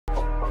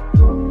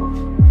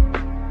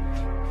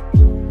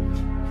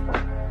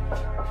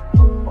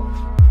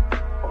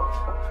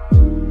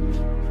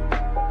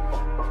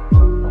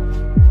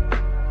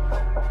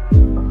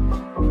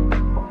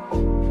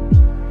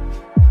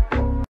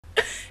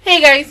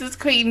guys, it's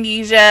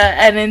Queendija,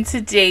 and in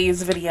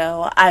today's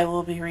video, I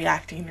will be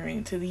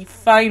reacting to the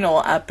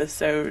final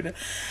episode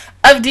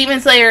of Demon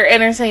Slayer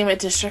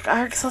Entertainment District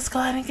Arc. So let's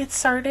go ahead and get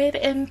started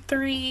in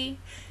 3,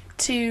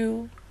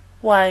 2,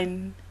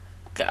 1,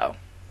 go.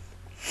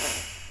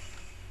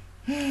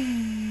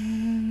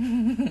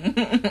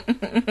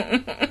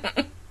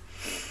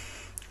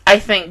 I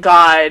thank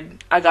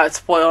God I got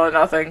spoiled or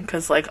nothing,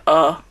 because like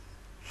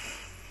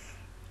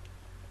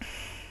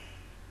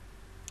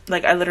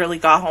I literally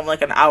got home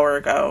like an hour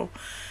ago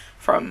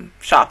from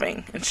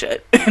shopping and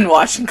shit and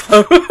washing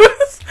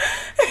clothes.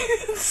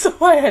 So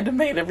I had to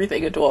make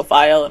everything into a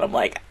file, and I'm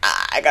like,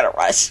 I gotta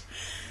rush.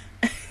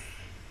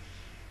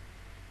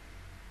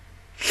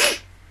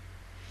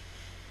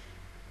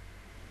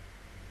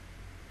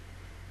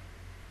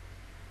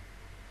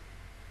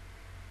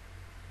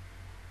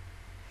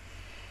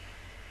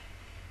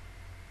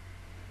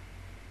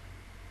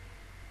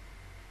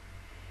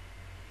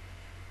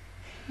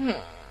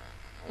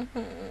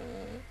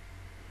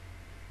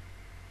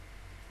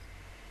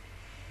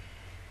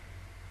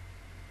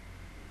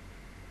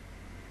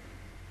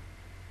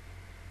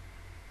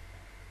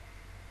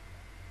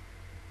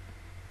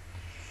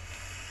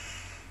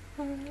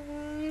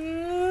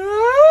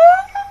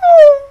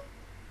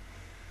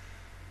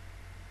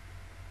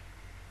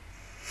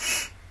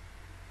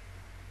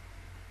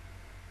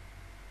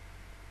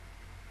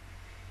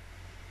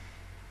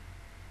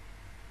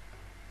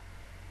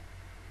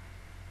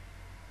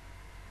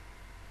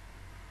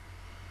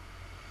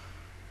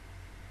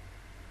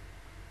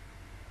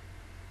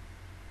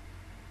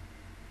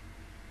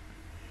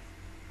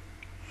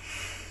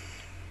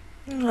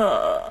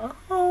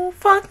 Oh,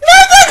 fuck.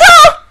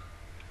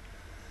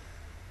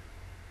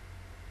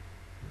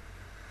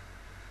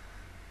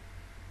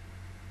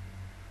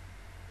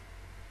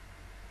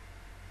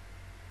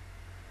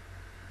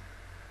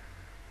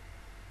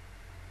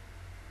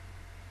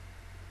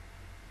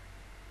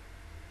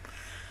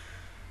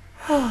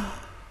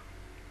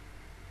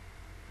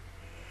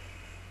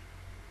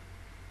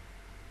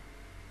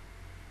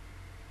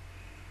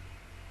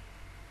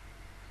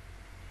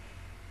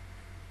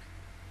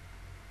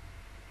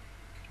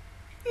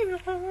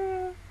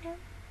 Nezuko!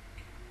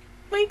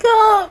 Wake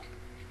up!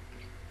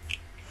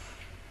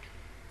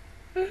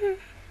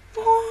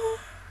 Oh.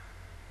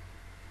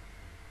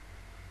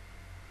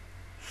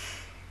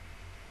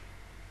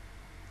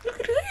 Look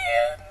at her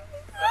hand!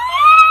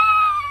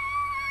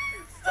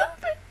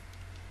 Stop it!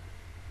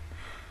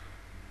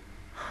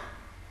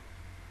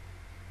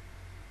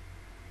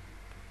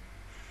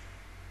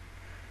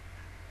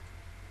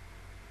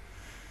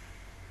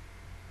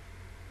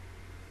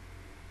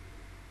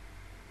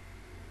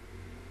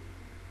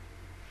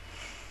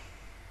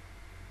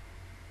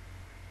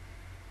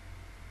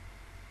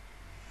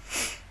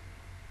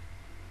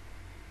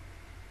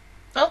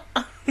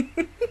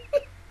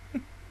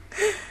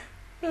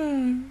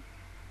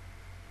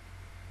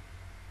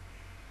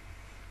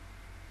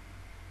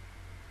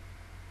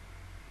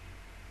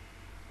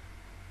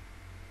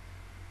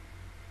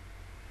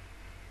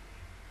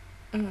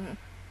 Oh.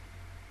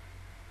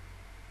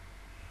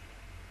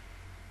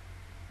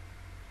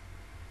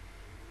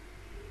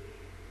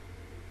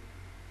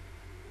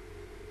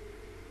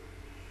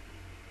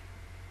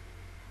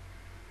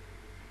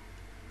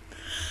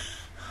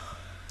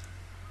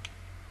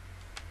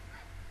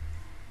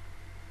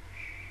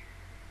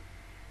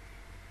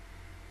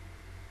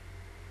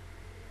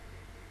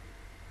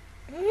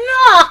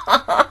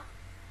 No!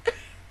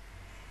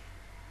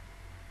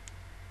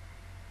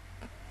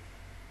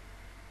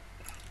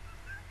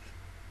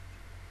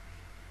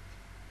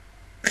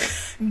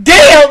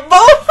 Damn, boy!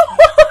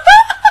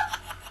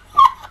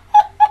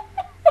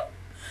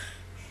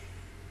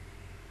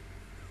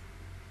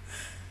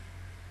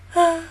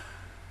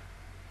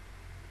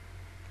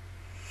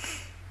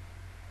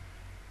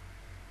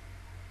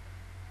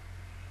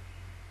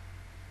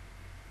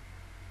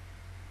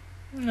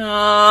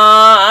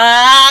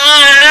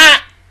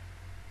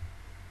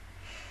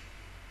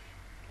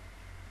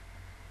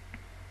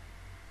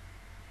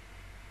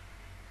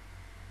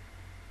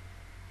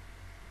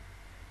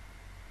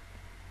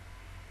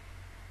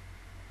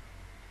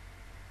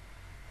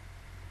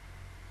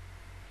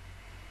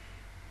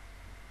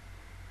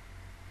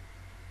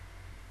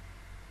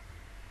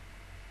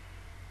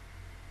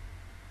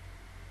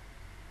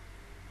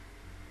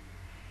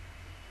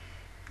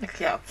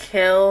 Okay, I'll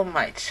kill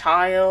my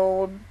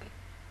child.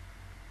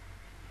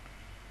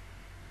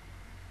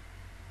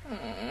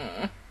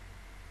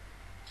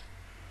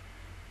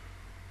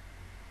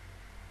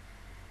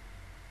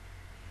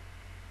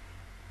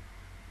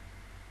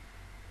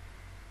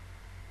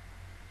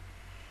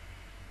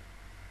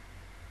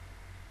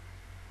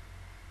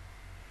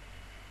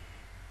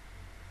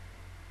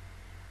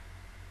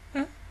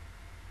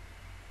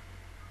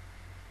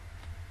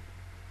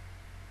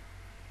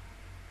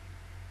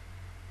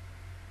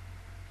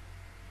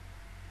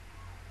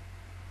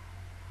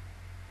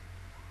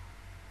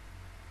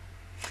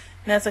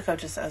 Nezuko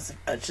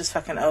just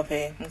fucking OP,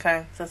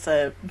 okay? That's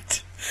it.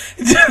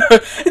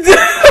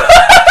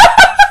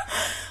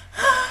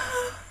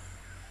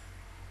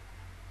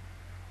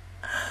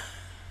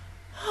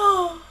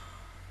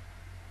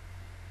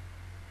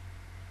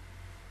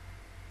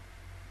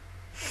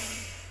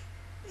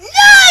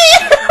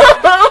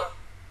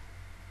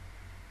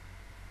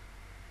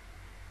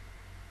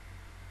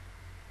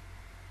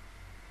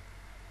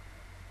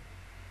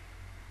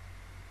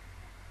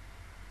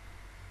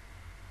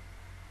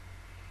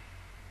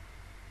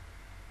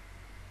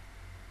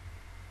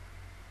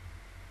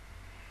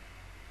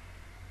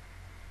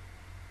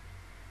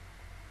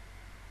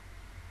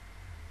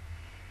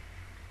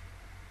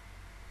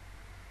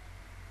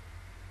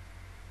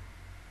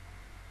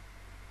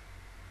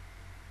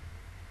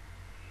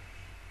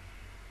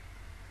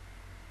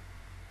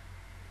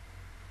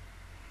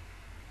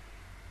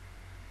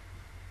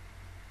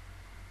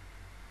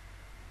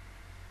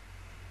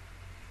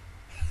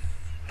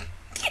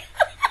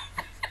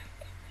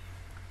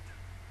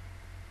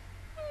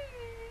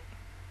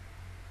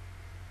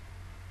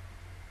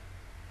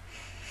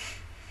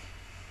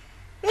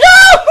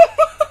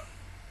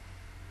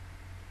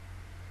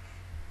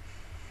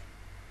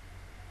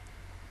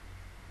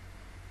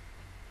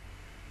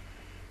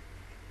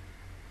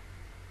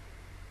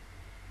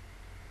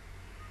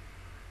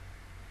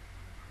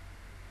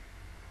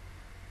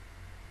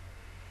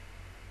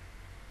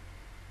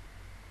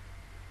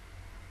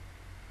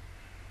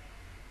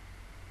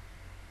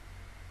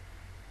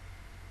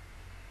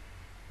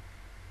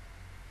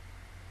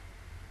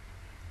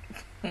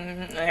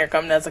 Here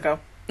come Nezuko.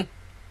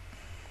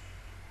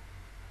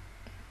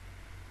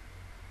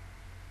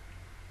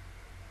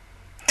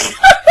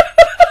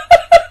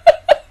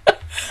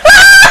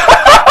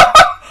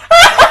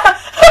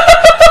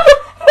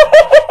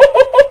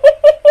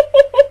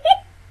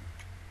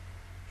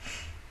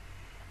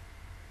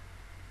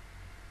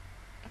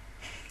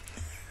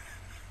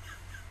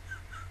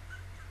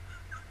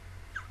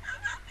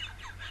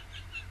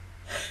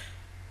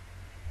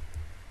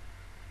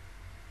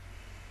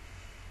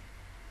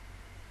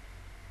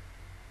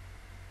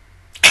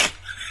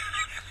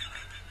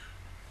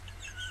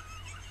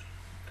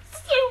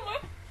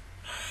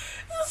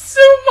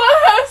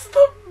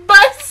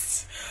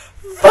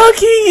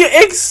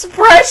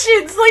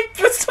 Expressions like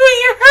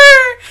between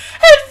her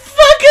and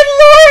fucking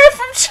Laura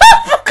from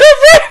Tropical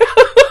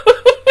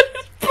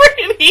It's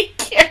pretty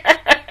cute.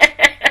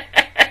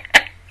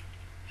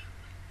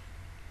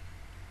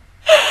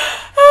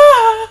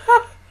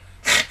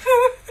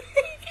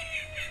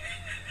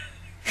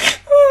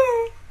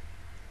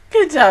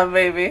 Good job,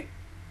 baby.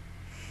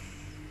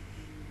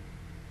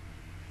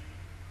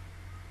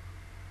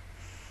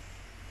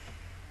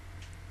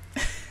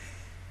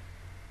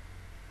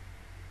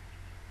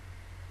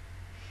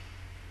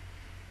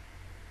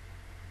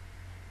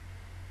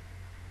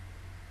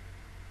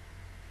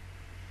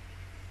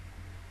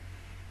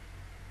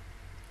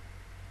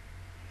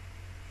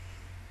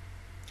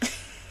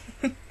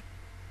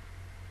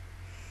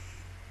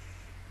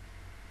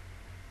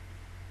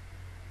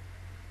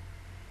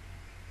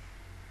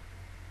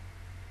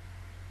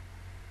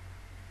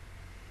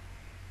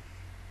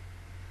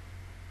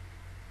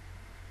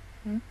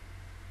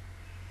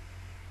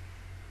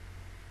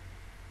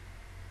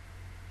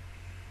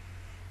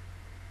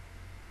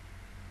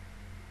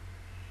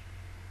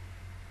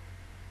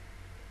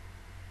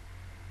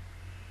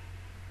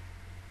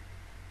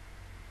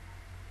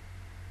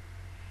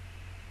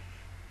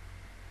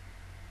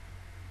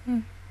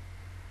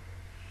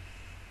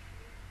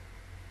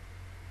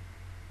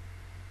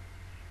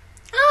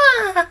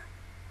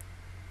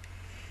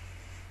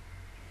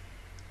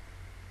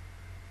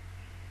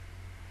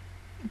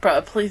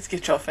 Bruh, please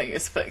get your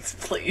fingers fixed,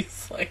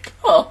 please. Like,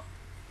 oh.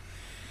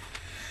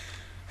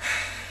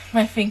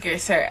 My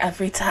fingers hurt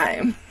every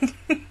time.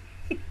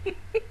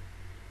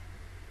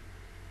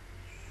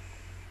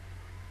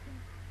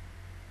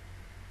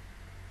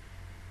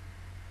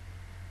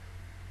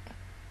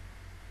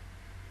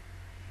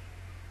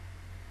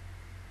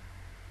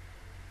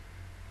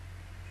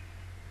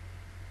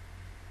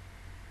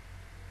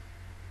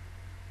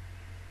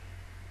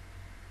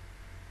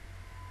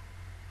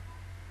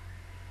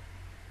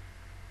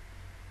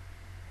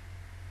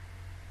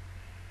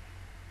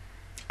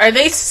 Are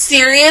they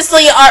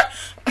seriously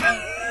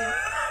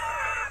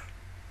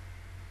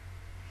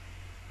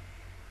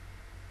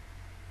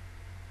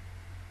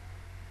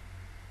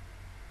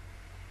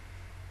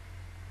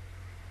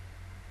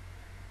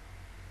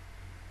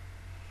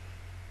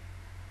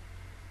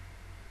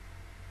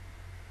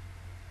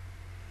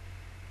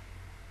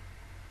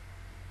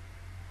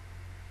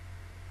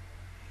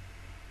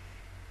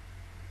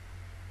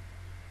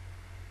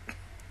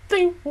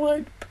They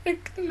would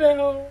pick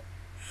now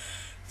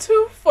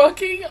to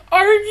fucking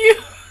argue.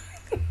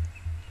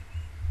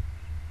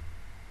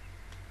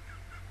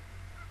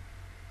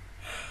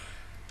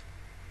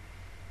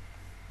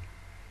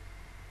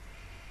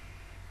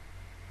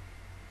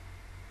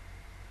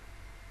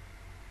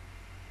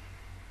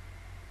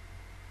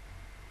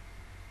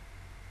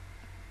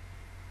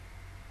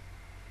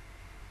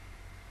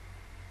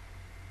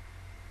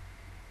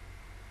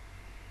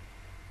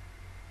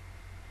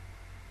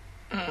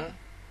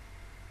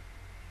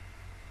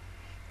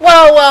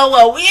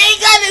 Whoa, we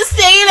ain't gotta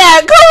say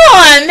that. Come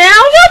on now,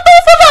 you're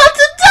both about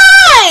to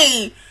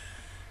die.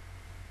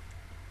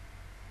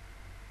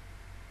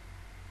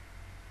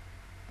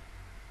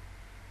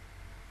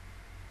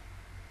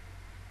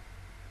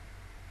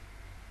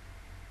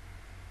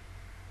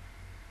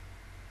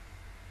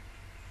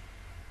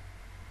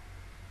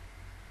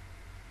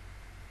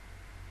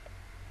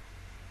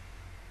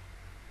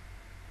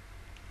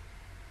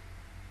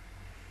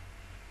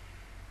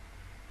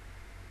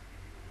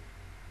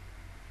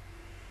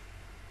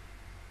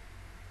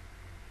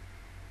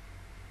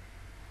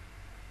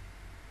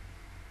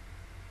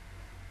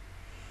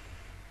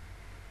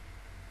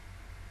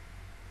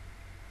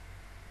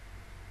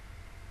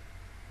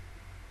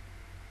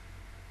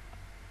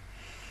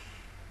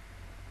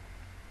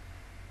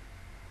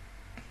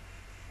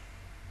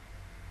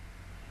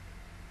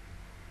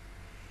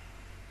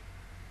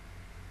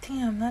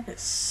 Damn, that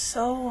is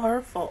so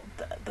hurtful.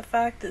 The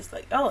fact is,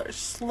 like, y'all are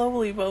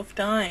slowly both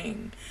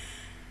dying.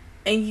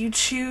 And you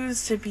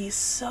choose to be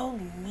so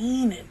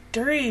mean and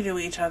dirty to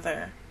each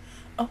other.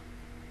 Oh.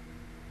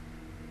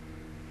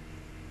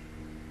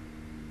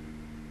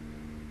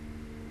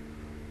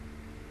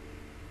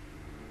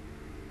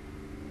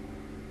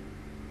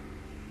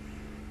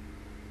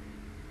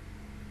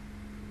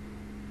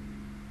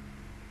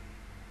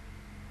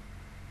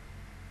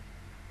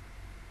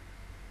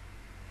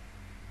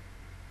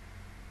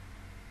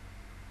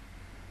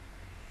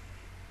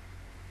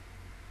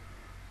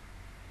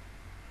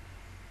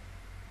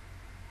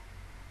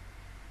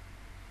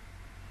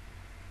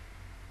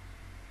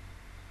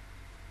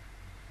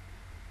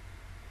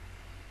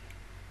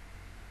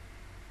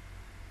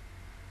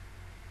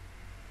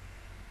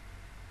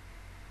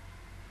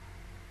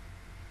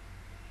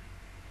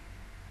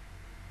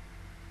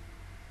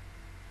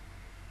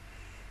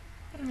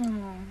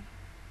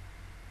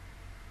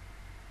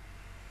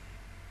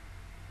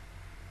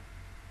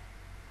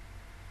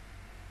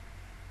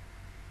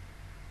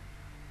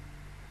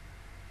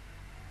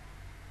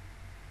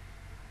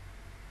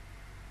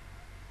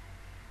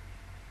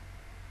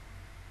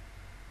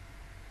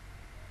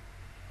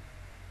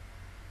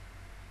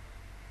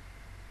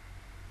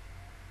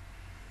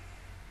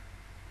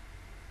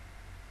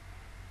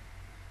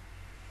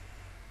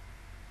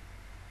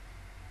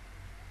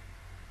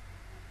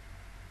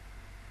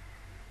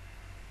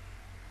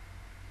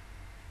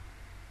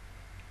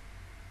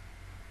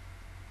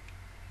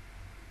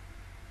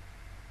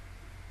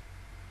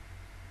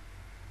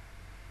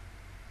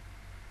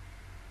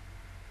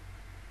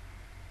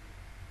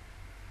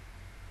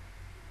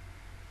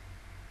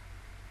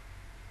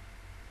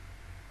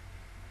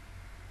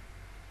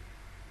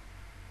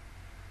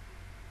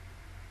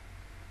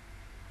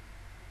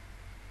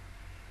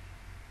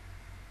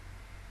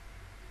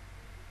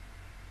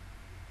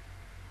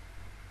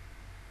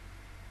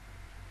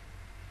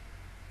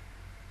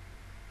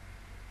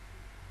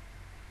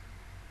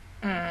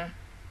 Mm.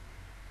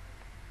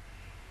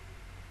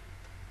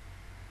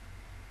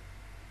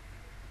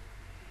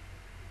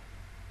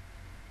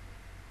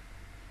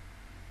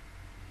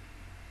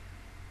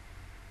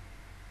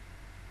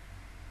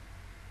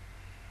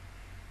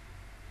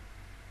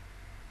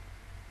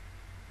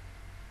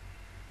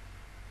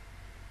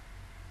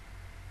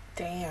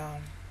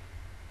 Damn.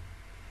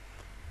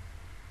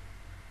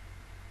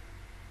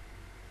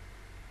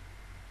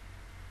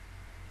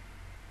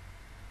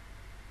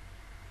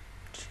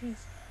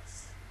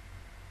 Jesus.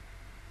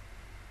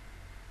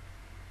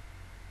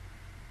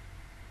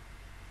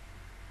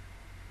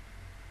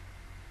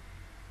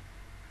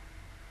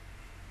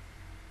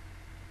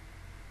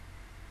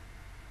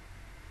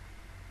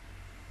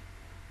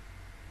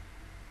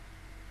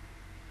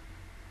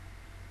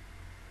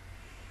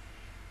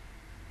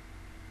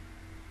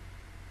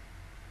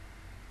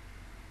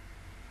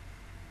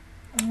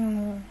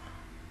 Mm.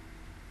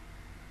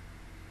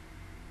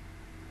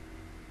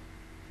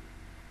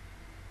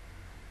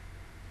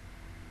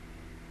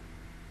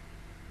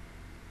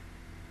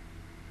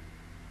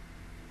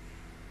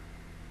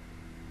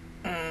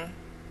 Mm.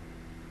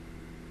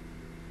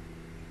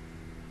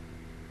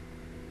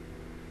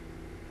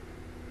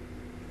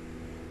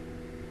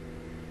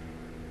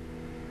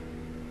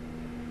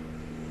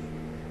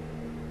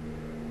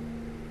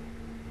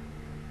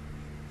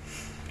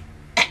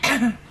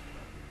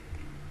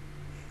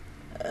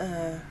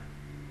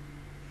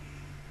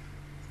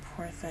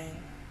 Poor thing.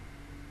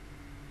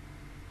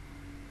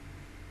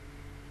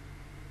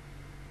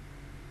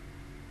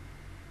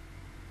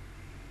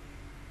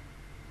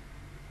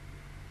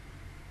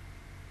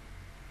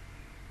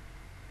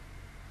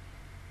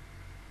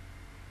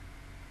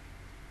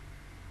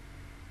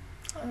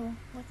 Oh,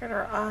 look at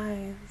her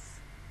eyes.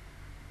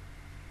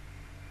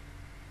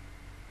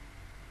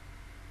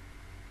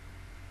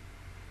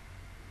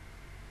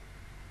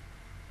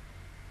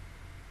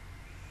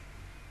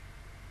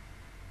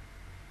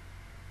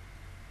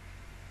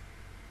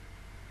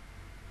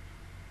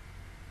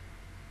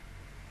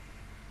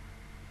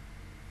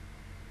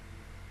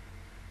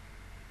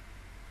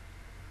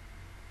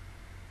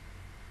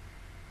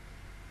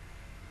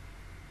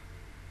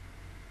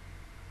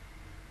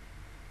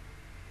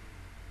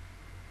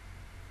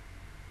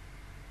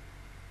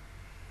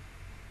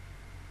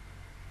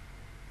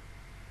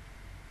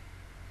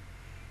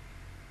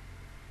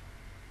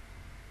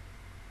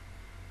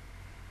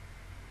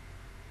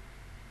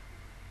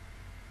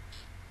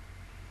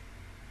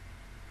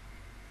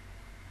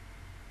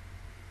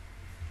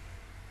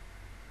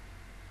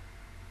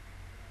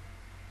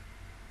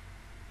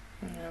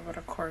 Yeah, but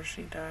of course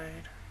she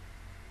died.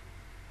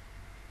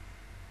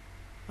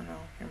 Oh no,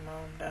 your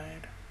mom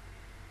died.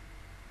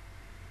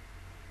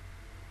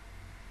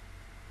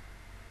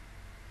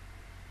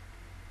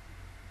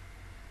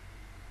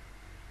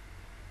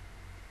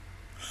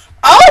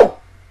 Oh!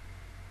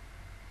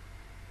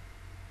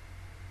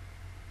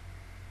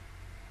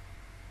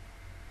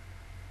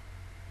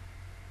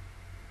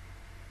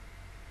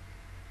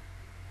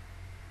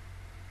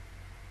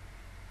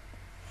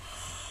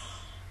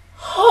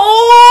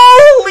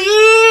 Holy!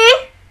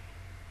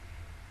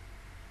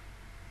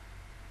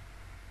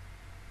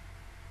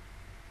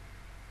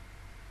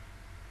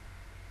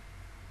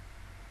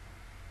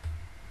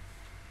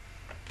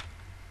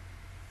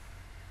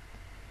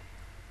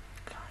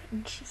 God,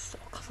 and she's still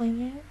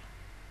clinging.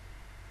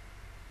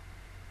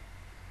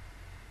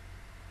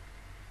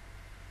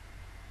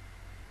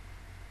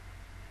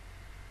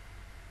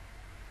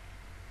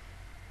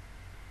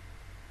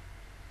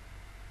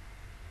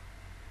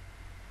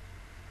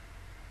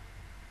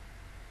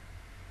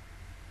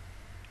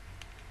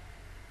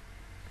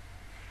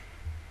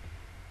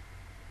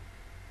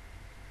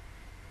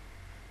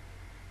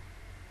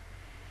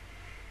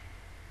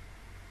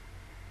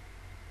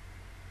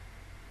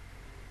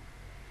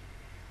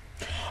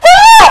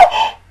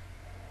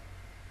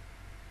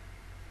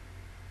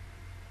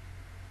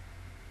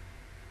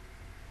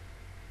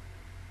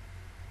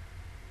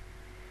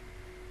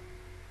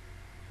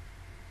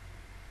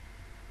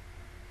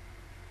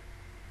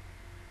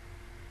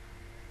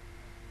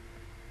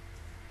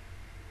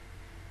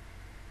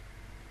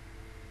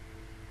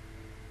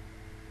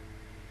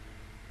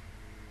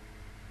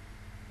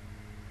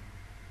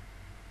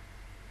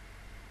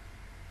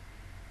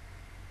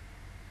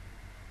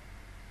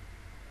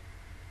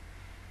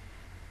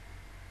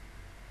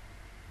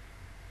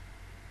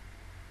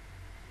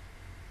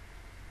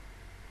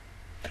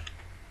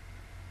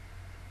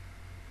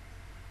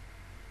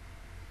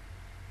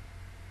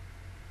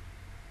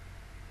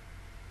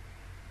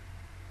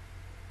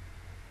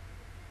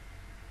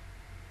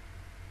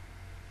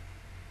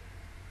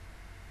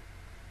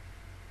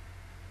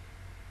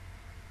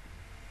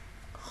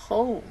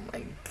 Oh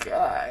my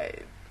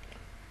God.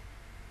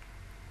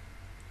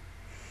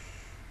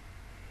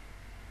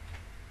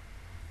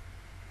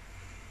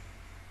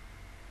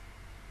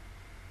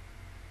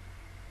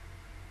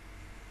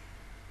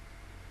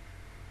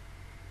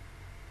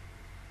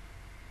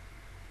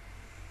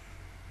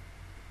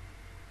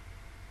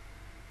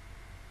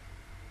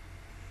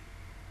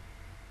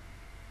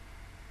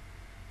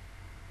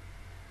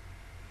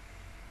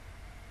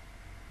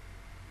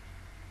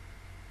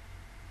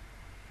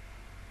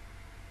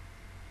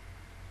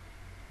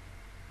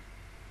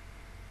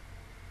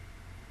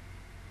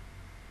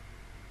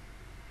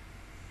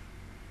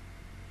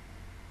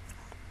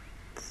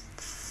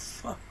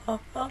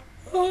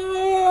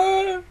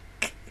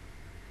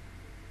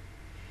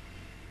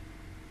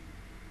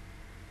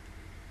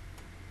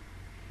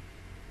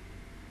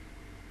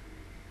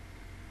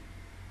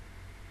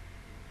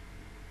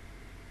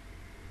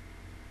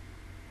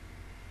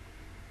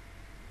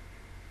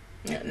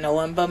 Yeah, no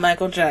one but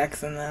Michael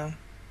Jackson, though.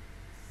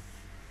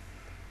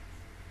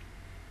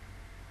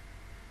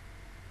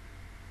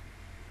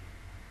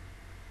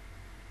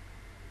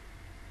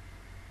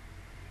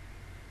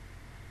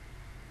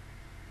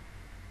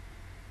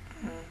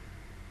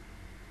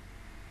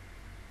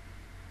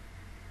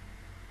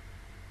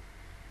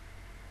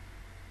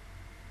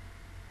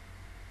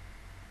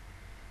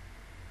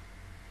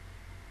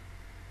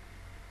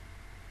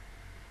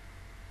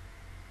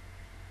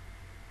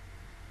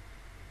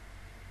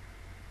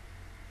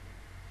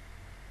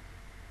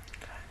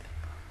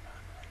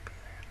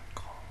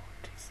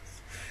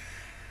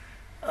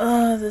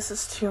 Oh, this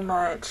is too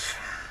much.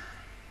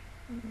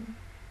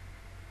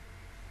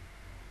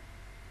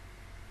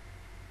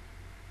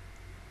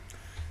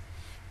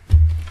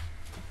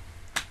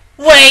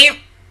 Wait!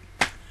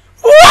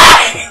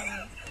 What?!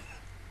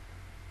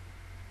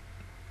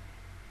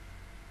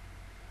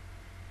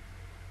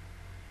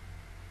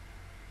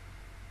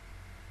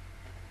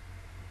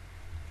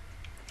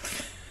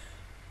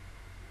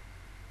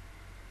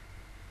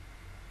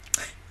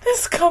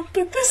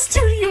 This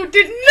studio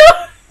did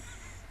not.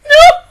 No.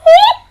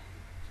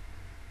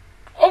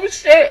 Oh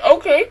shit.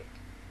 Okay.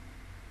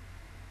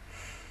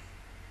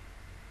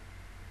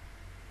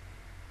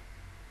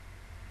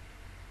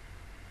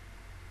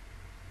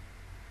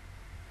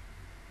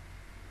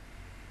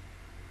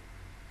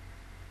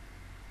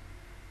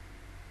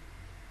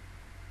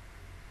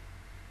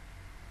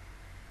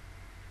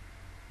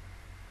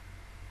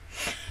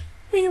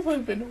 We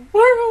live in a world.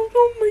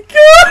 Oh my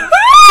god.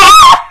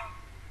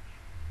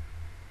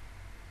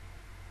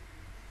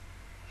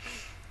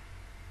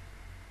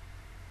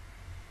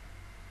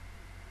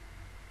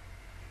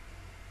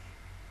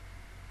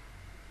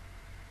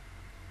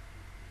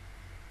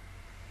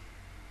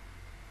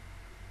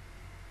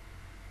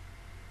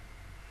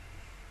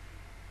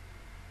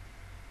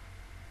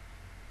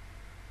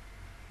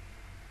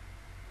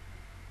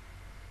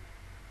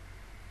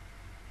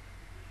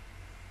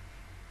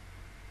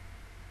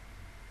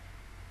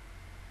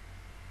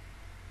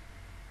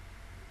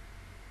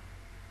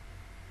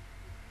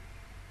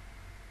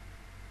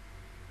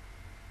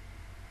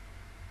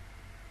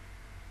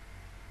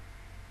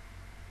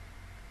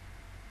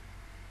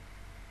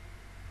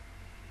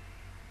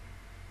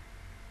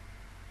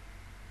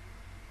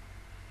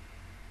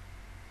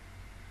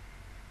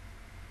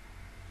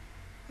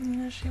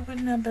 Yeah, she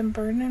wouldn't have been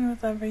burdened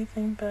with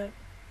everything, but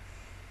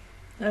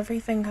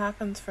everything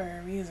happens for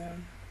a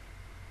reason.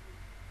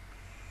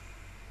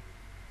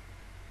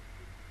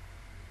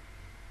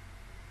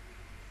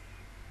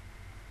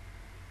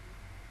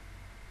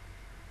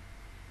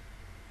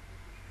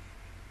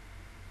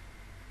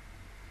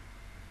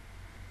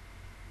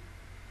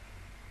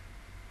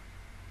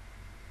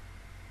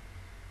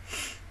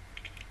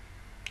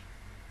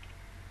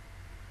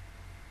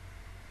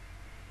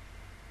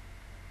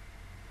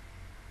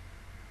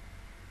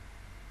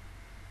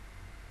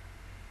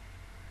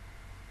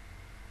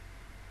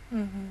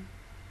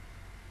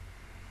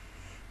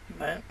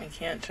 But we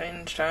can't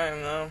change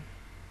time, though.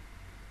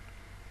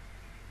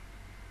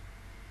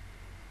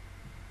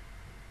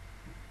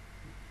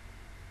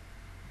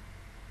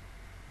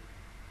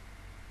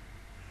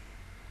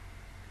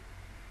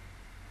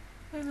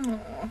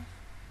 Aww.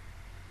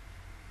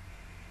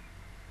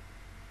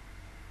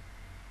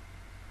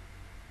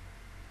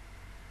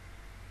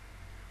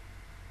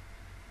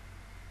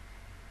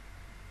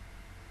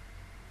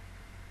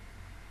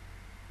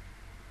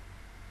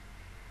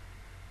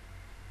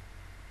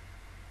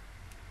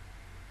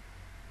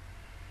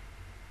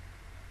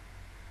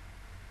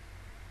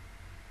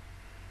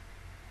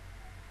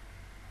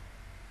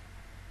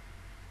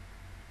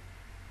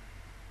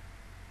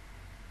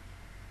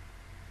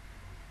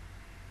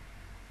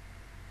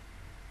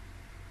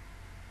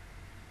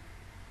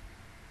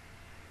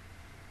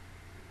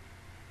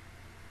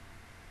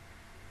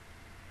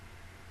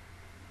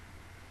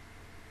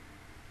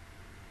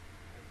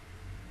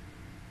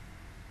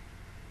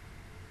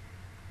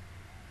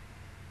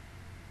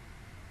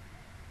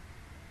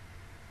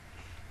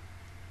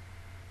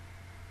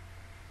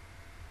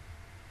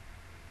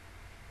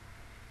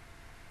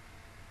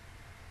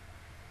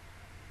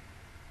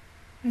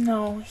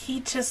 No, he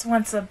just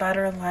wants a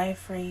better life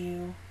for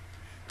you.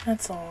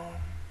 That's all.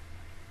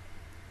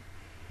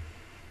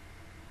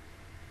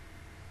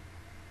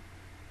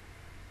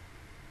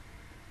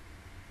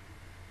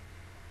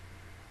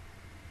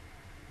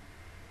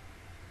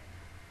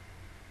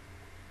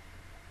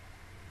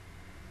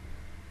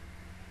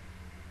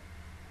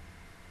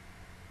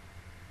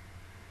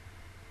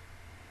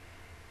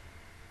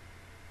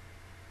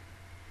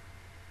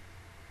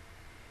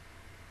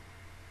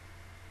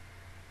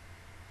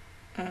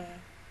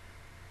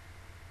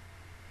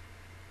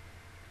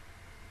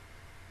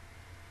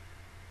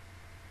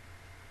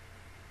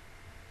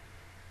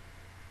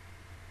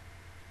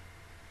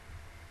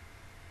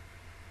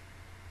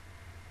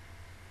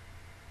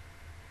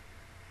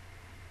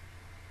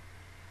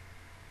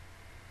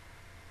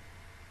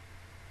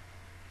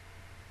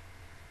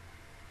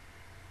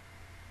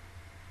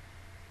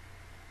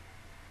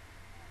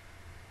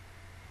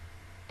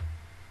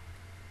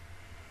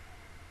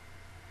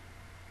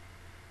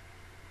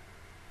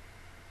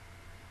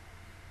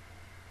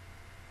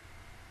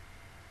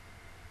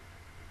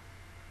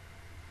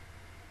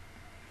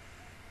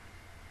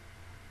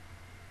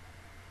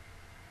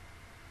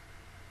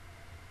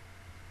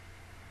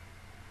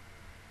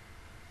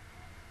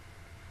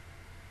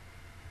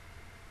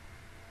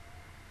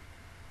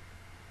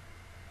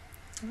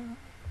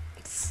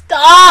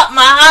 Stop,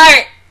 my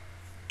heart.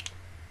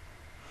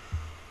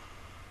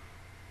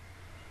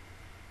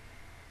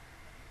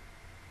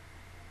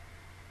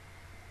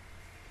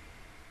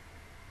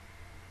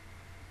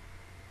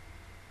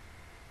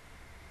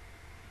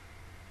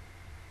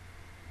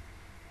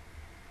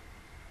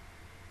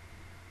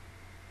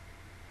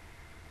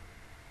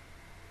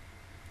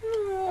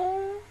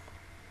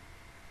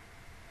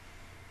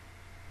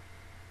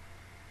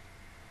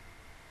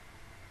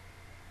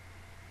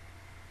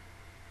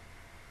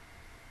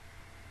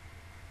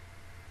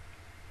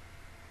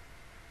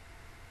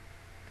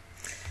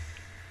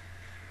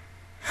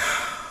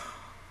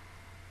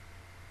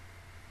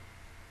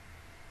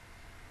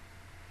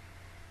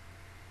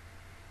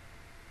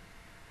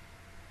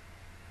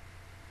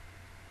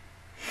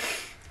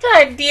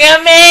 God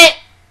damn it!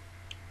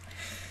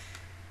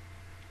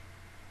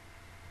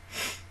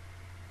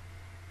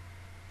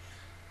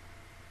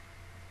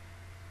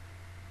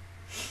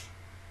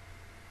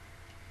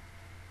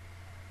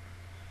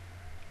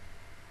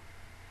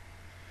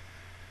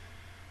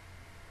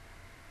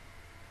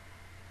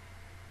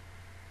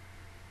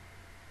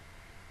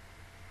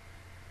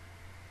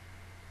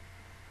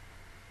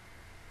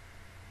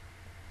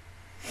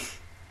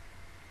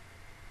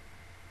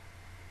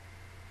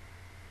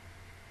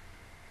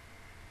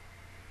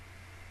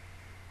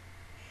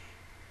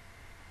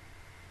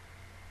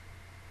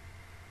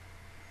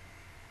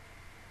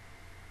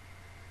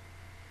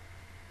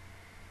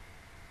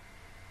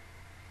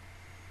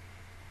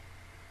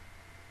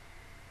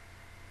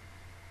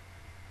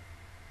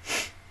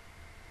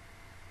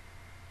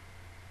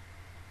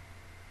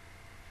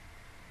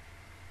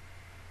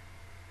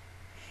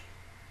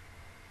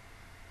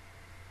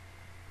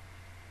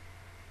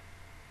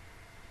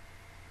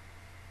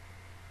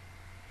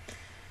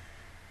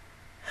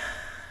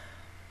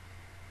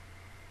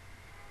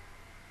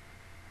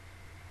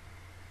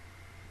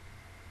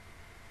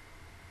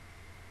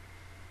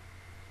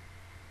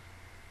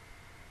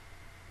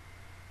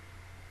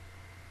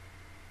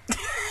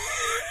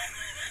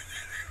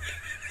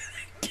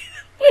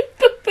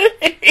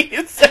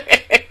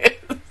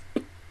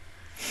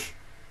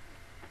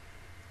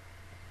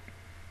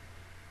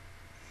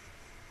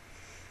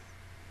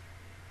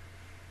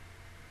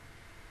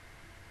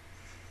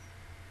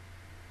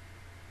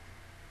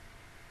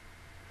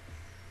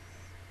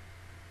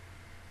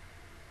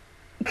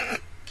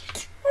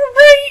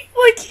 Right?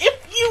 Like,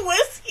 if you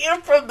was here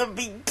from the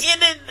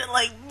beginning,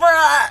 like,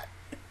 bruh.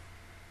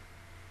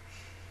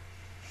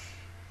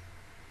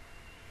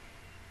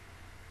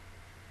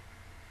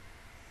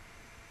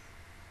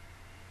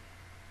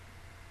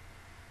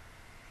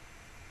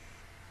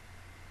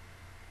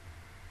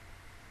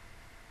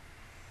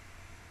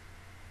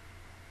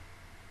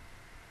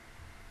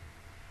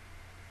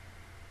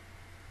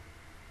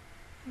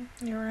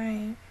 You're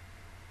right.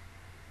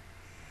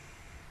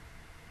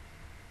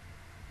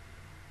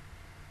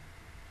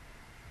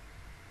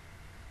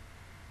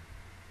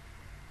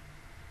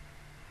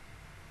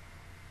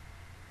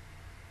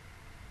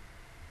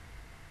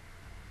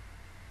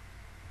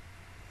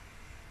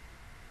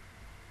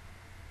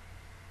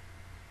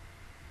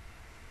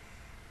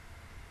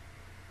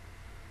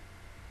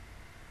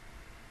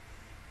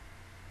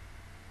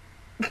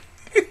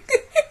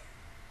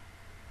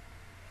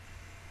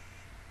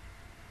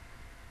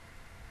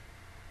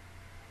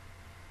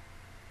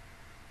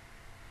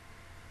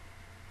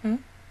 Hmm?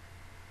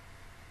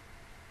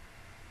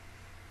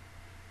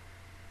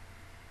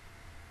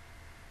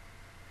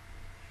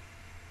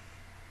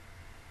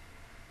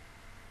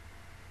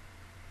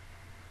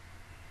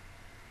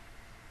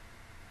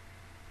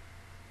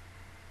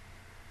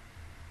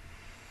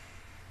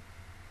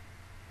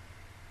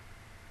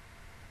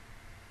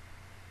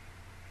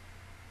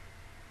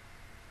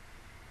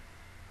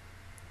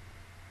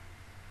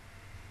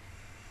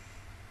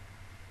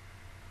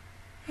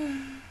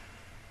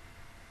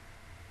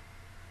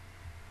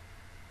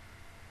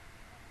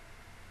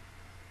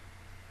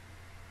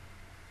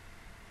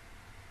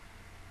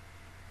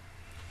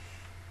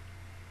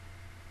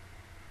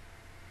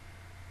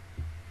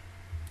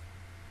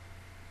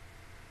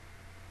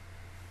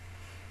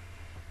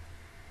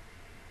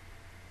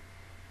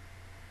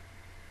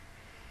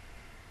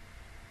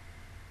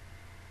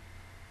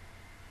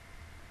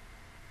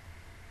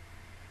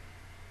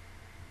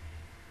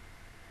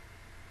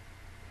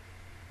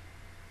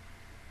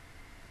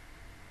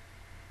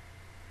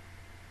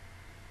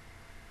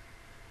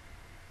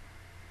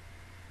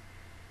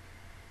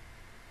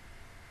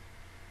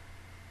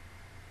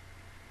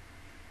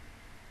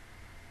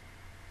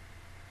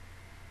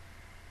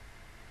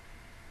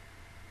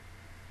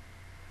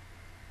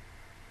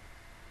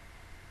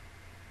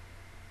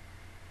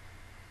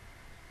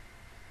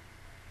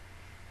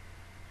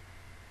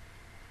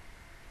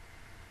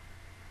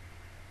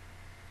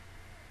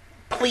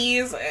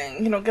 Please,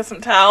 and, get some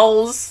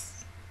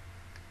towels.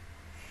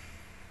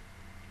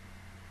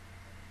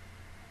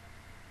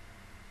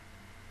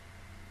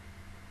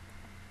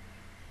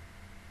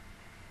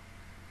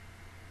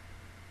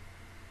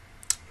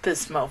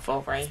 This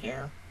mofo right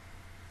here.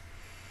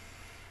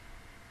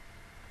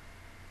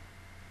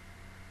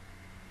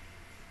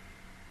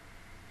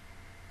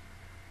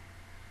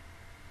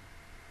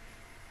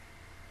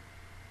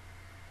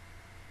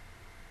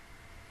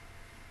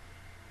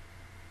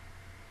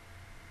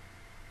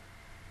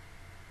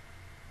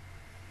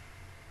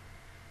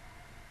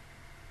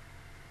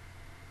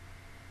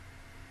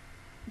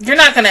 You're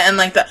not gonna end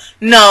like that.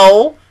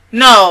 No.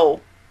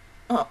 No.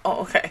 Oh,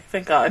 okay.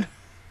 Thank God.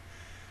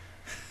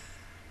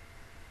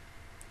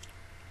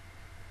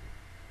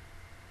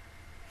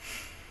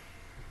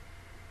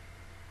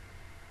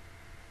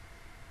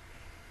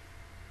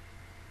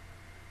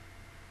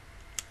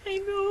 I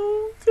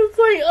know. It's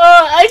like,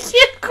 I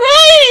can't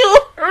cry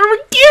over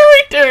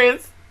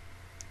characters.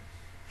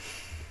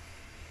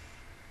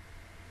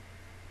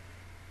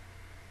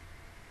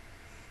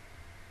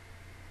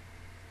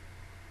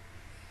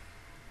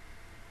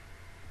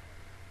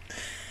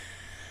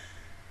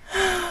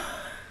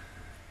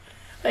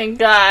 Thank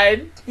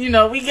God. You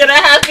know, we get a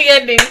happy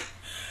ending.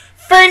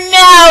 For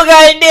now,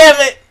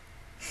 goddammit.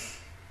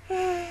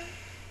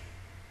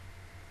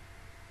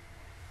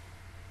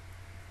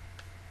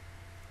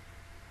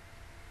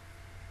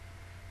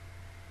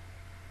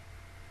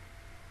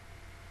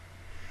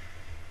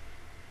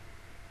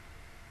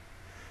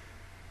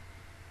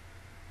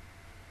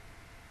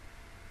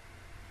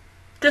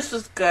 This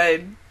was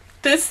good.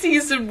 This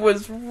season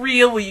was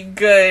really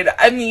good.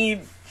 I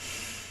mean,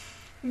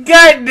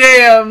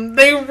 goddamn,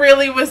 they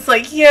really was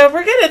like, yeah,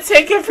 we're gonna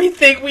take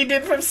everything we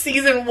did from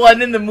season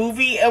 1 in the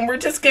movie and we're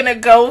just gonna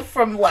go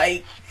from,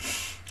 like,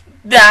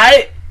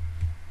 that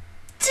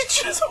to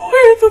just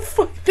where the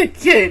fuck they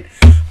did.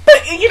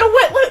 But, you know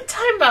what? Look,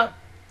 time out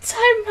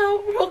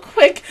real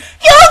quick.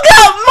 Y'all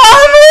got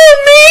Mama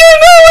and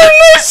Mino in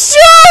this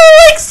show!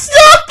 Like,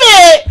 stop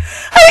it!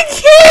 I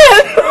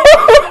can't!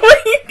 Oh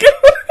my God!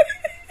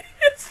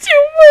 It's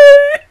too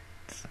much!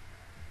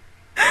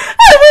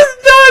 I was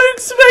not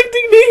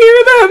expecting to hear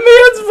that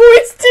man's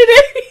voice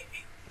today!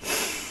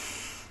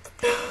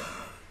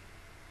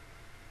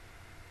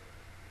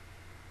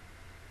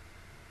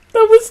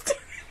 That was...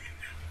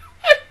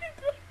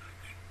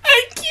 I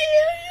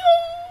can't, yo.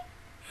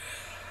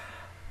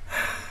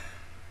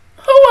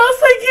 Who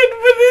else I get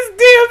for this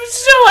damn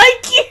show? I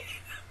can't.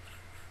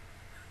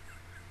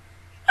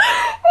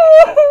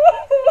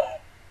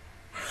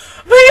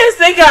 But yes,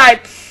 thank God.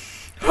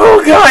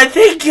 Oh God,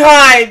 thank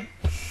God.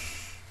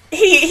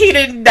 He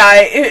didn't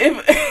die.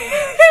 If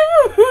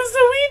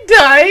he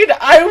died,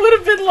 I would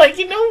have been like,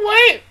 you know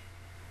what?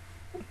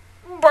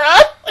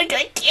 Bruh, like,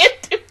 I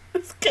can't do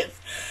this. Cause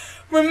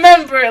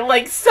remember,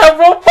 like,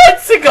 several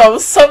months ago,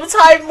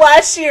 sometime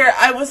last year,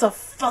 I was a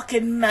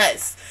fucking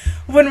mess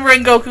when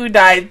Rengoku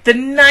died. The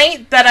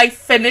night that I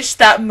finished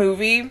that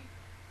movie,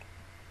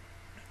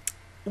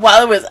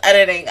 while I was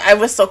editing, I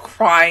was still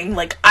crying.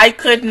 Like, I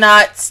could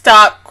not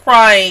stop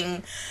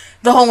crying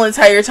the whole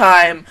entire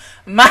time.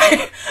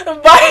 My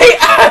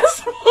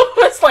ass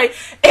was like,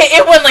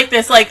 it went like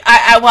this. Like,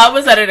 while I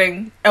was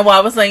editing and while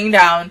I was laying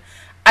down,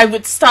 I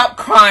would stop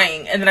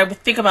crying and then I would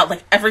think about,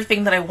 like,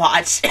 everything that I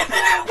watched and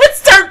then I would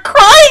start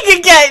crying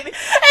again and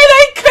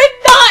I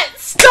could not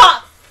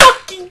stop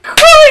fucking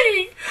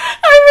crying.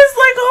 I was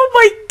like, oh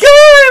my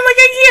God, like,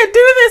 I can't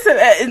do this.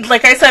 And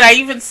like I said, I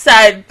even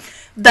said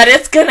that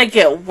it's gonna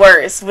get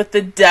worse with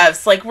the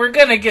deaths. Like, we're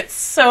gonna get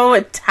so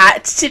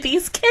attached to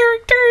these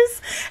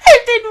characters,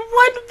 and then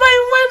one by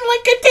one,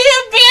 like a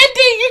damn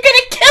bandit, you're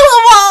gonna kill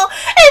them all,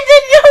 and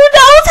then who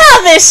knows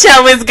how this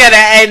show is gonna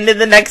end in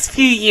the next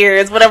few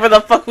years, whatever the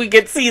fuck we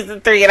get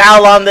season 3 and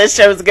how long this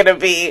show is gonna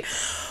be.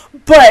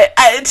 But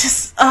I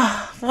just,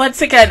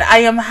 once again, I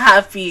am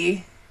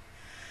happy.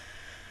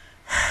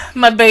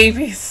 My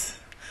babies.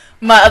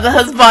 My other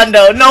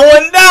husbando, no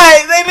one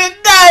died. They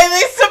didn't die.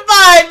 They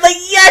survived. Like,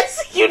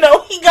 yes, you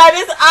know, he got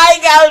his eye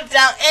gouged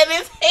out and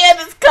his hand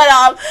is cut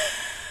off.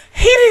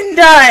 He didn't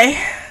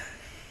die.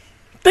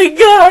 Thank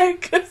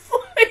God, because,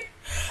 like,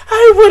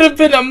 I would have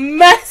been a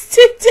mess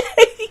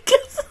today.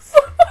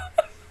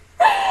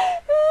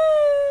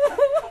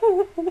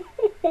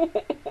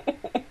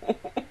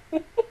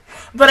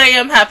 But I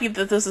am happy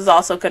that this is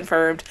also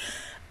confirmed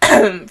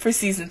for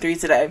season 3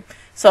 today.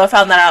 So I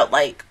found that out,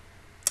 like,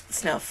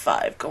 it's now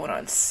 5, going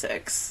on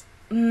 6.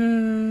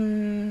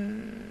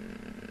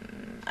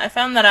 I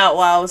found that out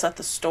while I was at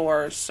the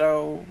store,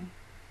 so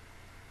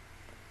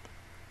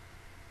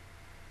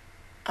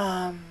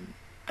I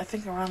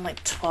think around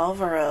like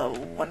 12 or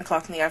 1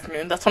 o'clock in the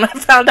afternoon, that's when I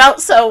found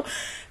out. So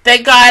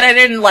thank God I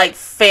didn't, like,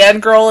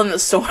 fangirl in the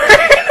store.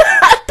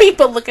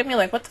 People look at me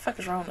like, what the fuck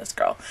is wrong with this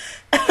girl?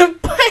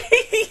 But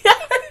yes,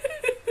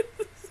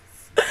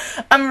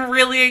 I'm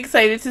really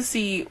excited to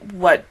see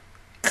what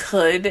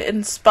could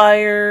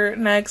inspire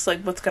next,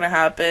 like what's gonna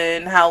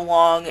happen, how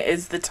long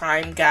is the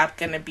time gap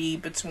gonna be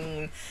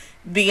between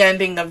the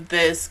ending of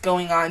this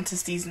going on to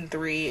season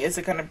 3? Is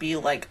it gonna be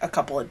like a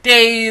couple of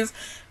days?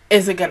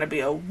 Is it gonna be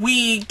a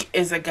week?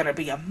 Is it gonna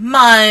be a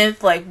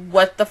month? Like,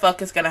 what the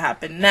fuck is gonna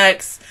happen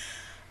next?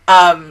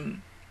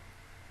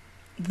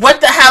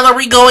 What the hell are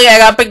we going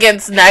up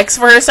against next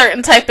for a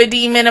certain type of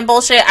demon and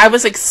bullshit? I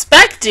was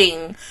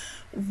expecting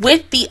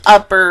with the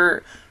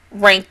upper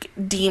rank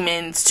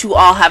demons to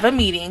all have a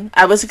meeting.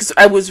 I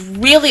was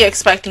really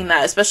expecting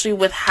that, especially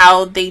with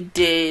how they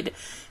did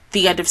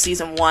the end of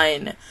season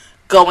 1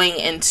 going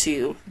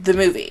into the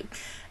movie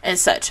and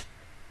such.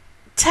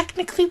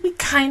 technically we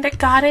kind of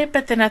got it,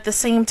 but then at the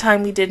same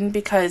time we didn't,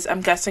 because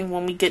I'm guessing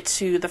when we get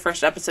to the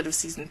first episode of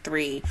season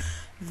 3,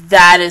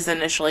 that is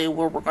initially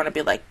where we're going to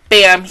be like,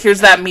 bam,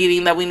 here's that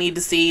meeting that we need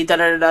to see,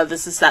 da-da-da-da,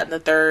 this is that and the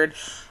third,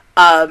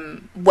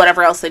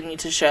 whatever else they need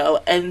to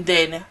show, and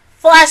then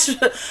flash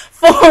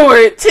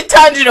forward to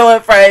Tanjiro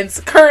and friends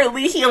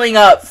currently healing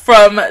up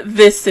from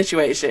this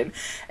situation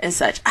and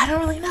such. I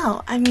don't really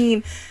know. I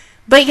mean,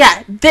 but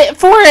yeah,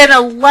 for an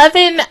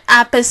 11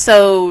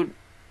 episode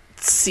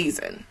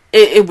season,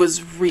 it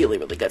was really,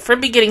 really good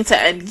from beginning to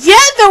end. Yeah,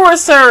 there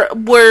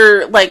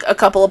were like a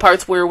couple of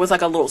parts where it was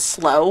like a little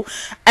slow,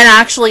 and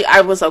actually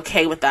I was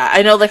okay with that.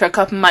 I know like a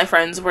couple of my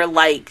friends were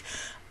like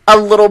a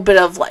little bit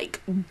of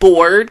like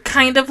bored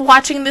kind of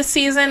watching this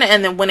season,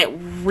 and then when it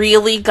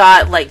really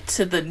got like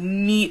to the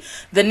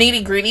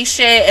nitty gritty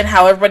shit and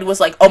how everybody was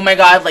like, oh my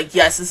god, like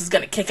yes, this is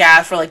gonna kick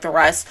ass for like the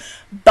rest.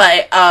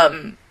 But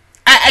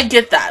I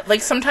get that.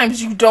 Like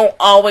sometimes you don't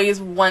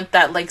always want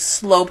that like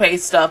slow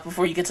paced stuff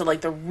before you get to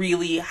like the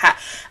really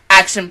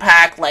action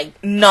packed, like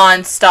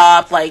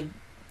non-stop, like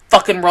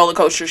fucking roller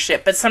coaster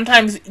shit. But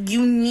sometimes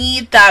you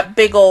need that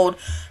big old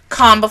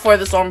calm before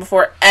the storm,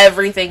 before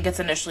everything gets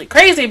initially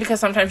crazy, because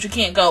sometimes you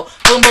can't go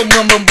boom, boom,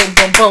 boom, boom, boom,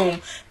 boom,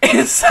 boom,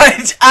 and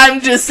such.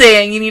 I'm just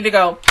saying, you need to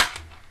go,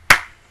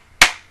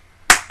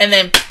 and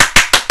then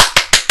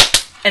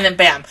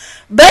bam.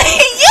 But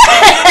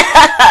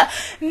yeah,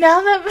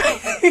 now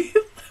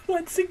that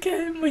once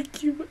again,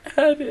 like you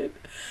added,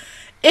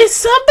 if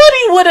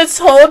somebody would have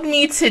told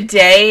me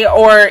today,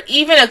 or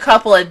even a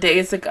couple of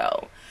days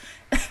ago,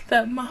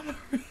 that Mama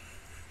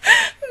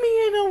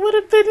Mia would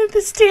have been in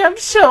this damn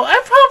show,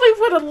 I probably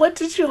would have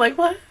looked at you like,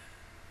 what?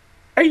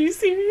 Are you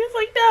serious?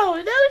 Like,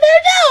 no.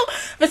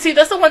 But see,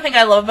 that's the one thing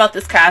I love about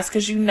this cast,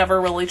 because you never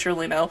really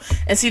truly know.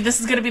 And see, this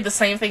is going to be the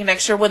same thing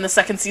next year when the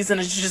second season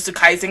of Jujutsu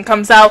Kaisen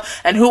comes out,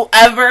 and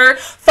whoever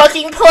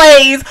fucking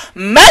plays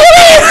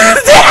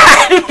Megumi's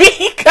dad,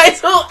 because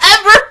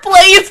whoever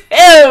plays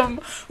him,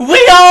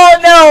 we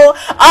all know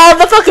all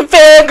the fucking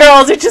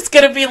fangirls are just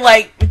going to be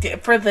like,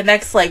 for the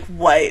next, like,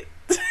 what?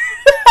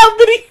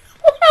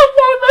 How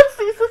long that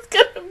season's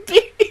gonna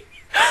be?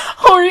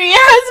 Horny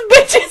ass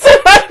bitches,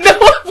 and I know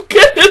I'm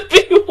gonna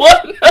be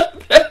one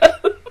of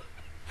them.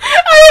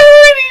 I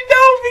already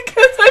know,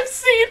 because I've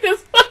seen his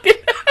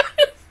fucking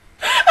ass.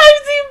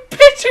 I've seen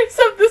pictures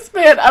of this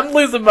man. I'm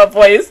losing my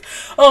voice.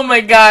 Oh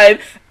my god.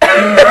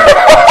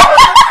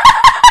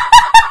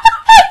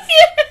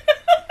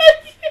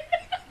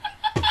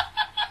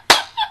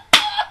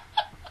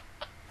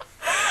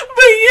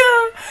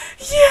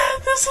 Yeah,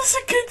 this was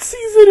a good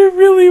season. It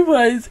really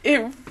was.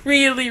 It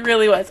really,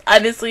 really was.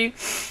 Honestly.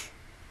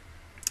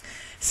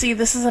 See,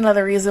 this is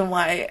another reason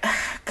why,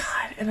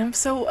 God, and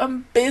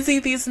I'm busy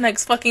these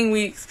next fucking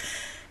weeks.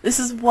 This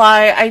is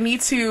why I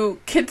need to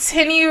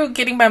continue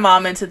getting my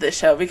mom into this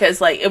show,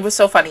 because, like, it was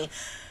so funny.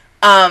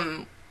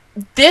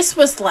 This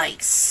was,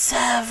 like,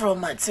 several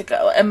months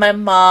ago, and my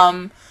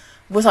mom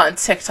was on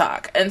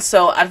TikTok, and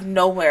so out of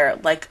nowhere,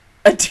 like,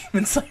 a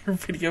Demon Slayer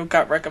video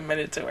got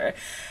recommended to her,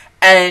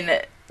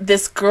 and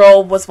this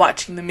girl was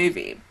watching the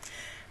movie,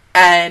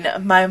 and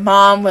my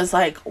mom was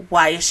like,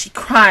 why is she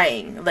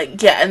crying?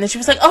 Like, yeah, and then she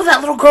was like, oh, that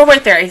little girl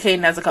right there, aka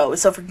Nezuko, it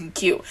was so freaking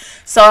cute.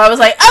 So I was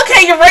like,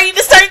 okay, you're ready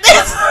to start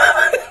this?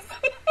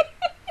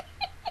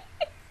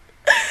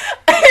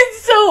 And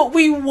so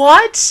we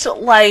watched,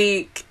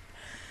 like,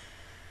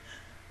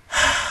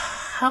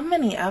 how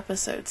many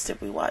episodes did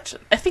we watch?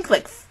 I think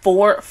like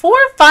 4,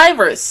 5,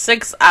 or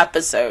 6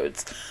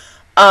 episodes.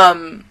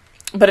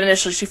 But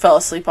initially she fell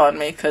asleep on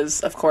me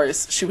because, of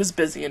course, she was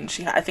busy, and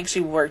I think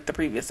she worked the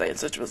previous day, and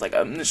so she was, like,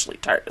 initially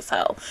tired as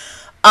hell.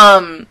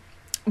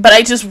 But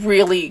I just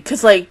really,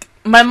 because, like,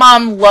 my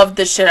mom loved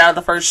this shit out of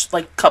the first,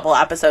 like, couple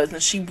episodes,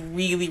 and she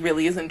really,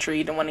 really is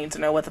intrigued and wanting to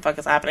know what the fuck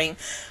is happening.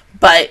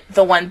 But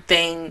the one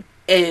thing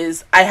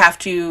is I have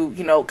to,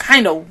 you know,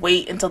 kind of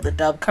wait until the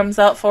dub comes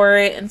out for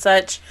it and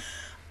such.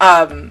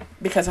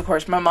 Because, of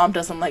course, my mom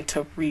doesn't like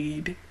to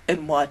read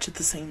and watch at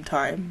the same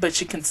time, but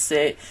she can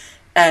sit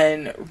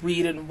and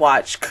read and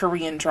watch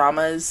Korean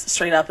dramas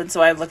straight up. And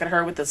so I look at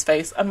her with this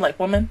face. I'm like,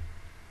 woman,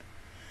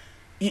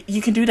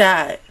 you can do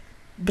that.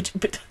 But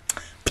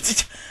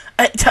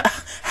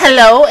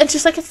hello? And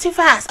she's like, it's too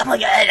fast. I'm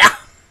like,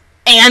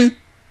 and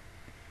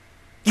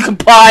you can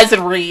pause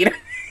and read.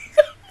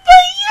 But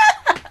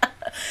yeah,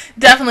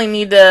 definitely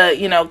need to,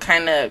 you know,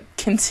 kind of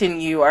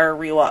continue our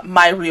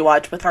my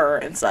rewatch with her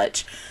and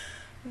such.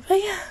 But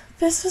yeah,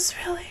 this was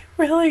really,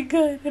 really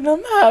good, and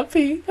I'm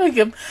happy.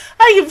 I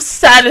am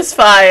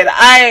satisfied.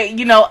 I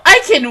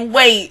can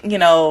wait, you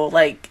know,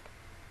 like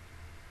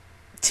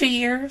 2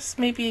 years,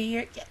 maybe a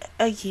year. Yeah,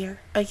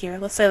 a year.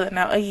 Let's say that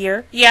now. A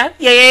year. Yeah.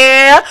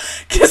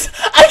 Because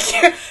I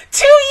can't.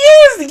 2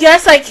 years.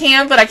 Yes, I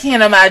can, but I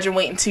can't imagine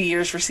waiting 2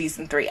 years for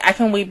season 3. I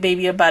can wait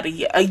maybe about a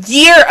year.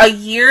 A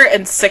year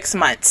and 6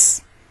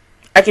 months.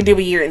 I can do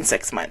a year and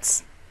 6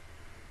 months.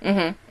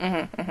 Now,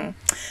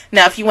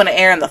 if you want to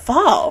air in the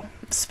fall,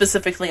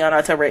 specifically on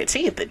October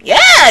 18th, then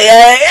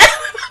yeah.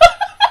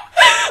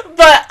 But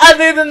But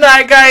other than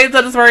that, guys,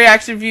 that is my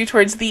reaction view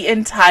towards the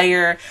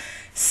entire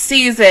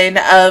season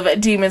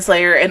of Demon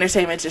Slayer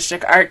Entertainment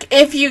District arc.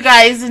 If you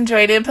guys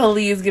enjoyed it,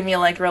 please give me a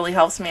like. It really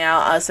helps me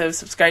out. Also,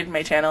 subscribe to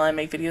my channel. I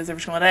make videos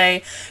every single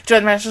day.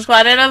 Join the Master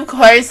Squad. And of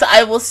course,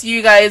 I will see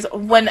you guys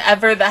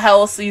whenever the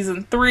hell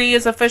season 3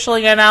 is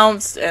officially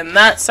announced and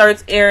that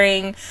starts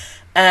airing.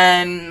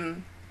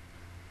 And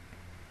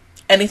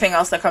anything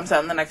else that comes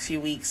out in the next few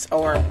weeks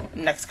or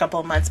next couple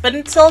of months. But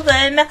until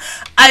then,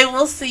 I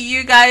will see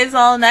you guys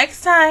all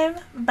next time.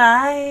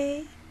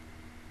 Bye.